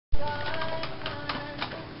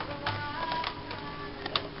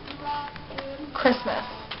Christmas.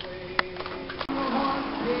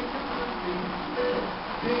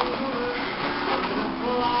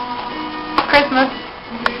 Christmas.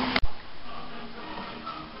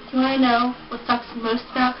 Do you want to know what sucks most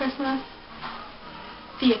about Christmas?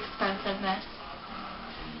 The expensiveness.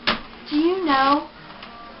 Do you know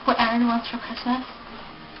what Erin wants for Christmas?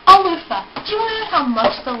 A loofah. Do you want to know how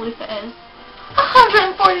much the loofah is?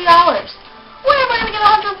 $140. Where am I going to get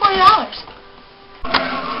 $140?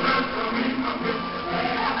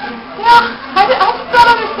 Yeah, I just don't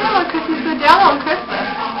understand why Chrissy's so down on Christmas.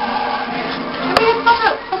 I mean, it's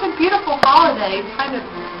such a beautiful holiday. You kind of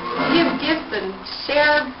give gifts and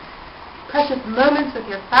share precious moments with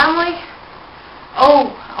your family.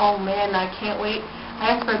 Oh man, I can't wait.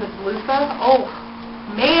 I asked for this loofah. Oh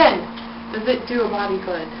man, does it do a body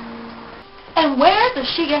good. And where does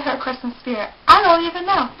she get her Christmas spirit? I don't even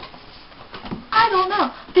know. I don't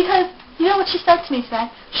know. Because, you know what she said to me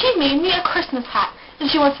today? She made me a Christmas hat,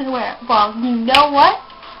 and she wants me to wear it. Well, you know what?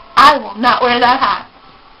 I will not wear that hat.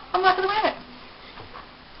 I'm not going to wear it.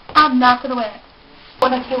 I'm not going to wear it.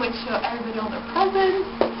 But I can't wait to show everybody all their presents.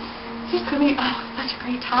 It's just going to be such a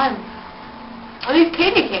great time. Oh, these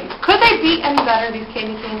candy canes. Could they be any better, these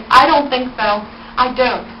candy canes? I don't think so. I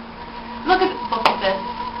don't. Look at this.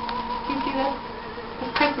 Do you see this?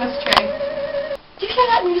 This Christmas tree. Do you hear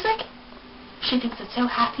that music? She thinks it's so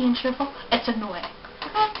happy and cheerful. It's annoying.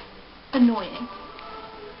 Okay? Annoying.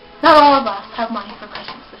 Not all of us have money for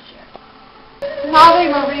Christmas this year. Ave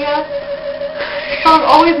Maria. The song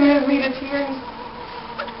always moves me to tears.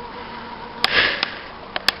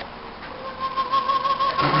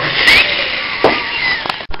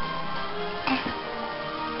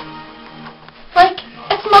 Like,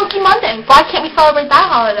 it's Monkey Monday. Why can't we celebrate that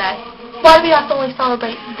holiday? Why do we have to only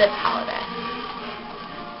celebrate this holiday?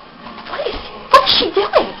 What's she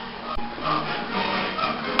doing?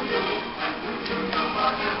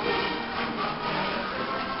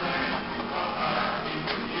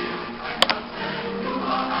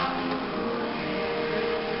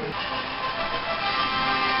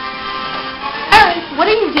 Erin, what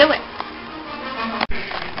are you doing?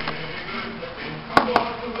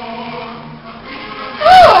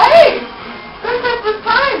 Oh, hey! It's Christmas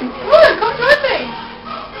time! Come join me!